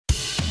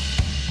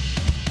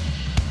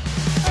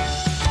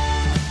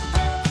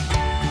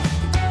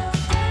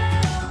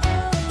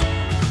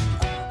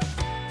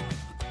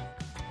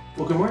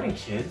Well, good morning,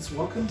 kids.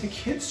 Welcome to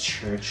Kids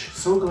Church.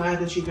 So glad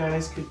that you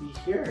guys could be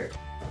here.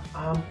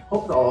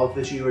 Hope that all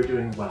of you are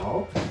doing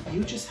well.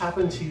 You just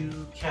happened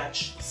to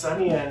catch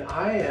Sunny and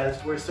I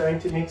as we're starting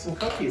to make some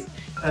cookies.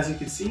 As you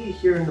can see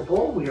here in the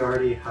bowl, we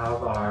already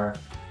have our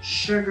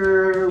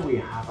sugar, we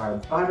have our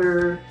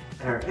butter,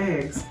 and our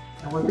eggs,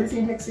 and we're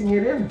busy mixing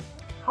it in.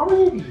 How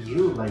many of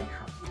you like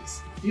cookies?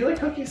 Do you like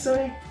cookies,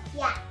 Sunny?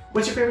 Yeah.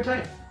 What's your favorite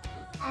type?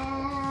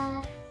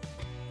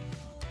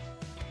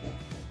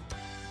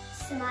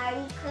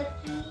 Smarty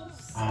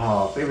cookies.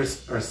 Oh,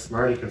 favorite are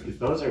Smarty cookies.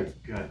 Those are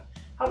good.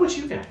 How about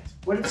you guys?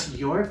 What is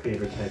your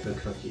favorite type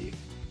of cookie?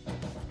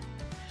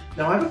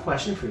 Now I have a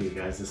question for you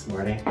guys this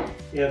morning.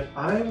 If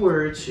I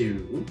were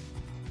to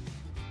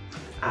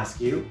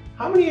ask you,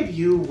 how many of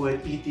you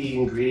would eat the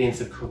ingredients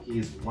of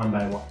cookies one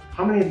by one?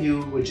 How many of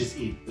you would just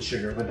eat the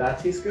sugar? Would that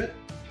taste good?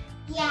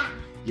 Yeah.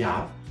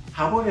 Yeah?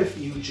 How about if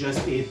you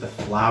just ate the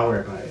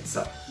flour by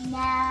itself?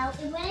 No,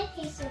 it wouldn't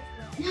taste so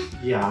good.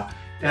 Yeah.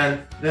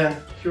 And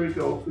then, here we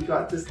go, we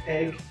got this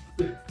egg.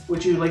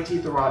 Would you like to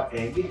eat the raw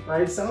egg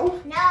by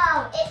itself?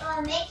 No, it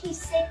will make you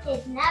sick.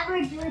 Kids,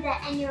 never do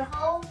that in your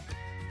whole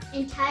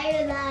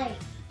entire life.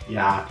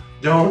 Yeah,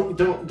 don't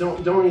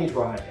eat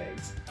raw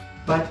eggs.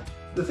 But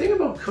the thing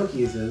about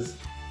cookies is,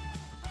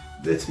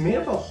 it's made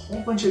up of a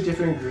whole bunch of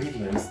different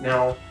ingredients.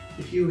 Now,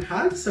 if you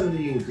had some of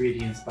the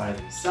ingredients by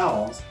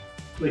themselves,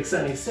 like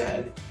Sunny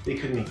said, they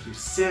could make you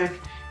sick,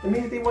 and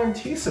maybe they wouldn't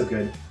taste so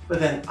good. But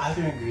then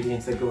other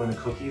ingredients that go into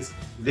cookies,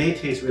 they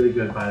taste really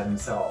good by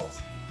themselves.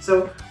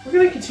 So we're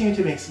going to continue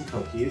to make some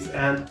cookies,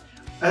 and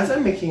as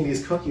I'm making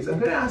these cookies, I'm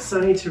going to ask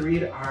Sunny to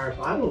read our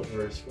Bible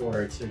verse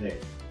for today.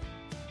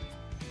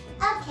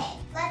 Okay,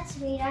 let's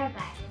read our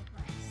Bible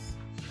verse.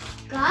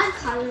 God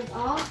causes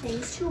all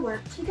things to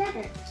work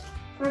together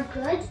for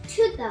good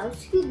to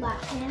those who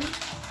love Him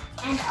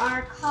and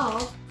are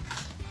called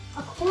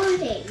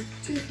according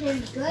to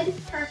His good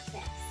purpose.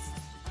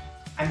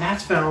 And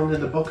that's found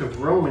in the book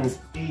of Romans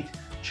 8,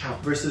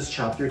 verses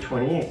chapter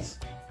 28.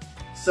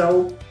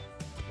 So,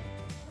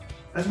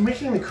 as we're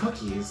making the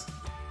cookies,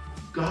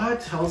 God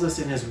tells us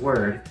in His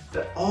Word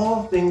that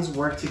all things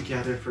work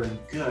together for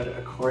good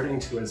according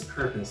to His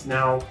purpose.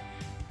 Now,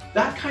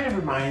 that kind of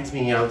reminds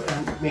me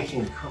of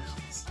making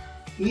cookies.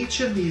 Each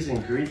of these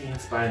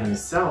ingredients by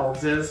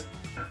themselves it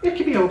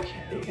can be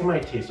okay, it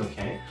might taste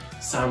okay.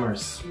 Some are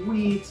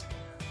sweet,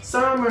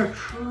 some are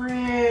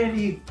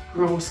pretty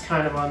gross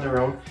kind of on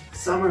their own,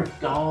 some are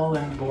dull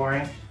and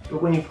boring,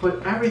 but when you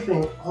put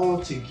everything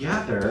all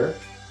together,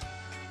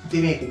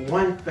 they make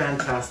one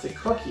fantastic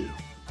cookie.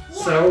 Yeah.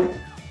 So,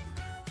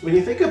 when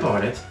you think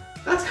about it,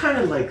 that's kind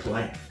of like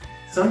life.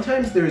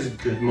 Sometimes there's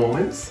good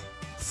moments,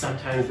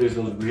 sometimes there's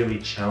those really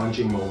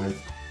challenging moments.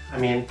 I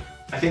mean,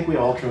 I think we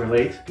all can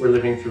relate. We're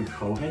living through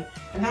COVID,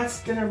 and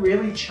that's been a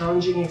really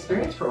challenging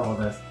experience for all of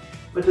us.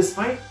 But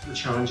despite the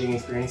challenging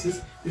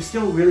experiences, there's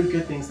still really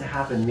good things to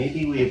happen.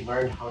 Maybe we've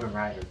learned how to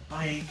ride a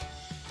bike.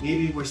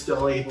 Maybe we're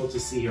still able to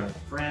see our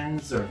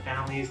friends or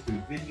families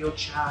through video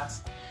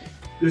chats.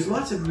 There's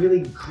lots of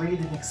really great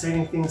and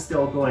exciting things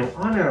still going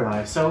on in our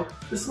lives. So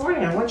this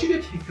morning, I want you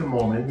to take a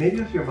moment, maybe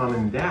with your mom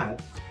and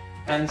dad,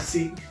 and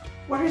see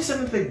what are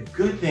some of the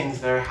good things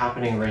that are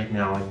happening right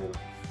now in your life.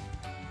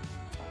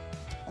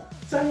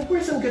 Sonny, what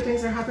are some good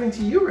things that are happening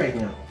to you right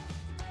now?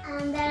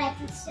 That I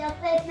can still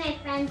play with my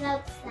friends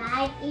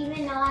outside,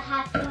 even though I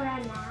have to wear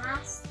a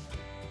mask.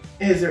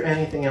 Is there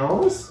anything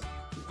else?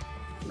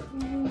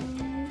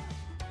 No,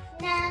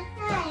 not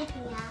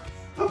anything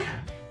else. Okay.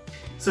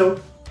 So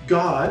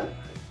God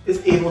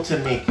is able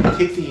to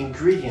take the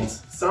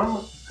ingredients,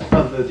 some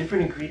of the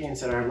different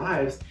ingredients in our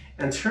lives,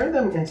 and turn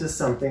them into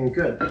something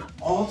good.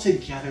 All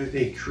together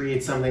they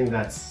create something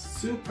that's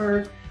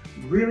super,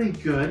 really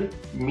good,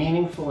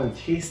 meaningful, and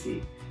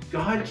tasty.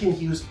 God can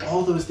use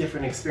all those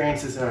different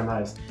experiences in our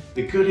lives,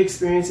 the good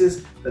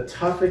experiences, the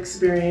tough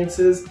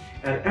experiences,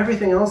 and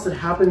everything else that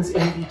happens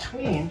in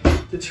between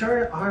to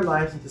turn our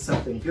lives into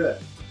something good.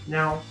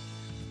 Now,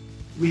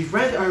 we've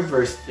read our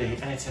verse today,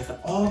 and it says that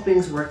all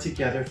things work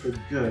together for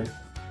good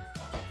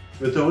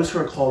for those who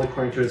are called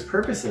according to His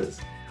purposes.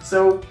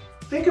 So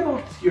think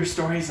about your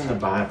stories in the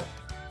Bible.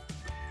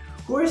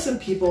 Who are some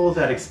people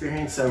that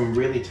experience some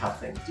really tough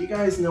things? Do you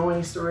guys know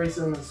any stories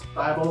in the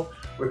Bible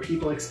where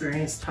people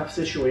experience tough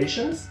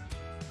situations?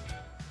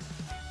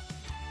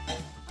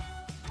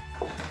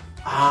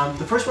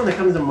 The first one that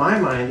comes to my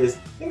mind is,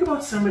 think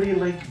about somebody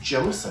like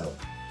Joseph.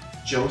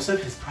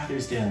 Joseph, his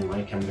brothers didn't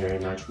like him very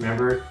much.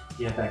 Remember,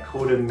 he had that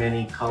coat of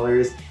many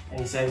colors, and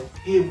he said,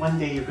 hey, one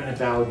day you're going to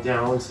bow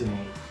down to me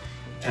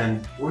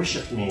and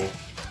worship me.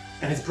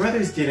 And his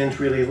brothers didn't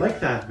really like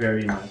that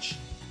very much.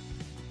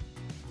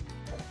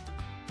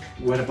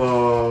 What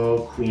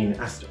about Queen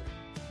Esther?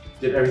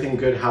 Did everything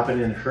good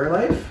happen in her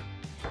life?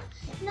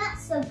 Not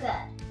so good.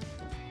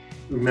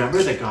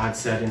 Remember that God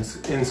said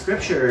in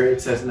Scripture,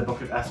 it says in the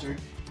book of Esther,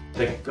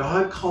 that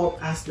God called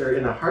Esther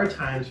in the hard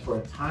times for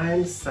a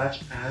time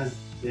such as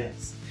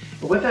this.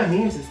 And what that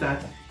means is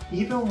that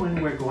even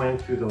when we're going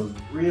through those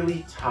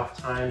really tough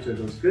times or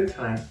those good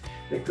times,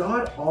 that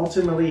God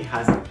ultimately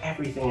has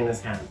everything in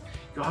his hand.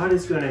 God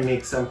is going to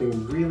make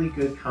something really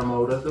good come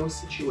out of those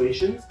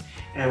situations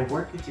and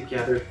work it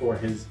together for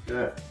his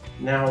good.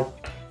 Now,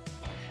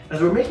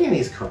 as we're making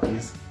these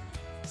cookies,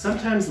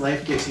 sometimes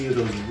life gives you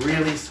those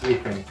really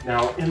sweet things.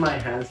 Now, in my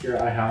hands here,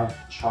 I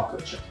have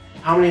chocolate chips.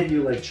 How many of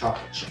you like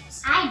chocolate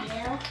chips? I do.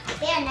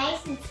 They're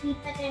nice and sweet,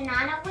 but they're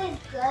not always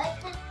good,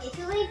 because if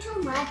you eat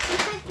too much, you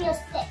might feel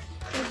sick,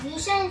 because you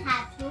shouldn't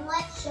have too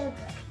much sugar.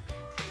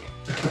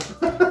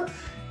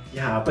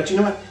 Yeah, but you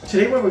know what?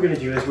 Today what we're going to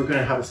do is we're going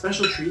to have a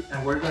special treat,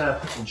 and we're going to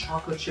put some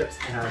chocolate chips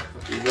in our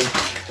cookies. And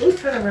those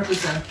kind of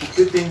represent the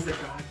good things that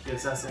God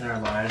gives us in our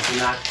lives,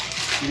 and that,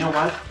 you know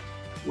what?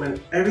 When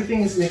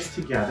everything is mixed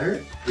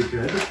together, the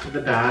good,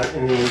 the bad,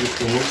 and the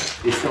in-between,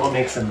 they still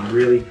make some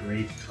really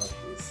great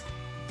cookies.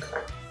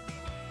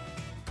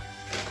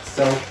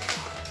 So,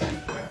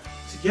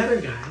 together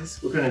guys,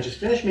 we're going to just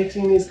finish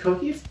mixing these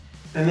cookies,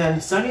 and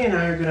then Sunny and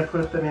I are going to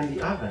put them in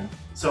the oven.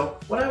 So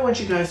what I want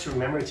you guys to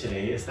remember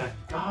today is that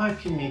God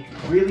can make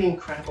really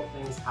incredible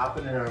things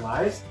happen in our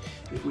lives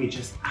if we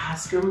just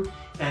ask him,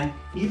 and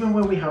even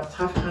when we have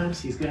tough times,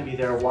 he's going to be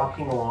there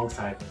walking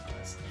alongside with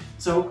us.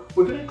 So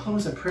we're going to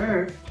close in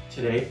prayer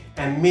today,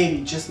 and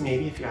maybe, just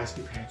maybe, if you ask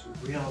your parents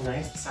real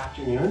nice this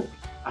afternoon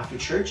after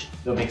church,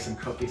 they'll make some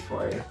cookies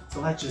for you.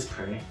 So let's just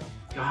pray.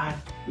 God,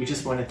 we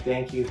just want to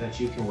thank you that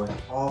you can work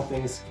all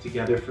things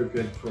together for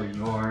good for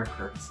your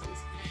purposes.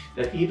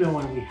 That even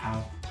when we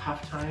have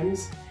tough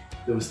times,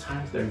 those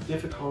times that are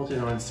difficult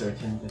and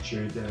uncertain, that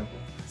you're there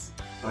with us.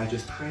 So I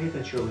just pray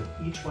that you're with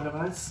each one of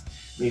us.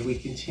 May we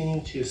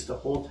continue just to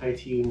hold tight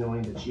to you,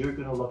 knowing that you're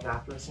going to look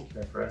after us and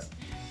care for us.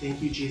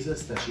 Thank you,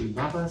 Jesus, that you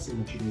love us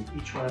and that you make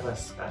each one of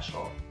us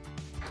special.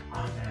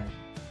 Amen.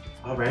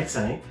 All right,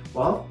 Sunny.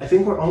 Well, I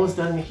think we're almost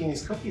done making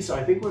these cookies, so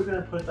I think we're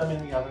going to put them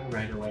in the oven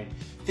right away.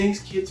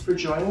 Thanks, kids, for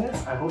joining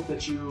us. I hope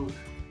that you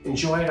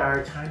enjoyed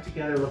our time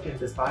together looking at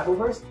this Bible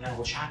verse, and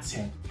we'll chat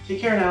soon.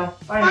 Take care now.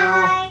 Bye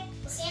now.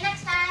 We'll see you next time.